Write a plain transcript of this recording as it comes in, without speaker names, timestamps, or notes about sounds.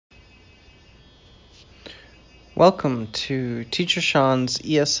Welcome to Teacher Sean's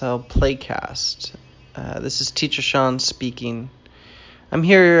ESL Playcast. This is Teacher Sean speaking. I'm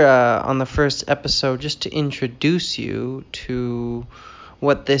here on the first episode just to introduce you to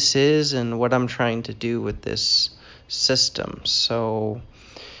what this is and what I'm trying to do with this system. So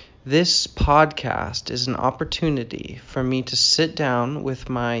this podcast is an opportunity for me to sit down with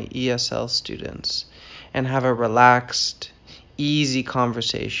my ESL students and have a relaxed, easy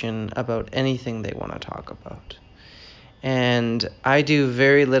conversation about anything they want to talk about. And I do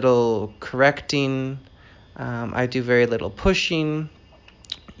very little correcting. I do very little pushing.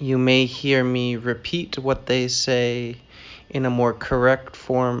 You may hear me repeat what they say in a more correct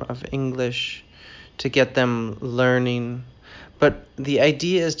form of English to get them learning. But the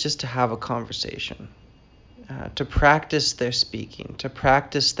idea is just to have a conversation, to practice their speaking, to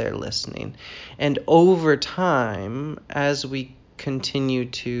practice their listening. And over time, as we continue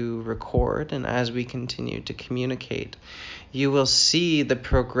to record and as we continue to communicate, you will see the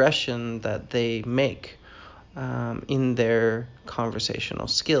progression that they make in their conversational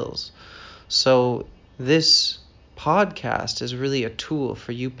skills. So this podcast is really a tool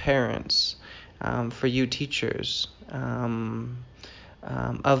for you parents, for you teachers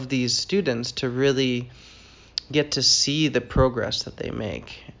of these students to really get to see the progress that they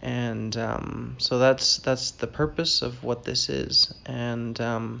make. And so that's the purpose of what this is. And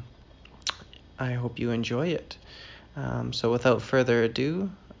I hope you enjoy it. So without further ado,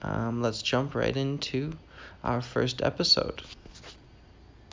 let's jump right into our first episode.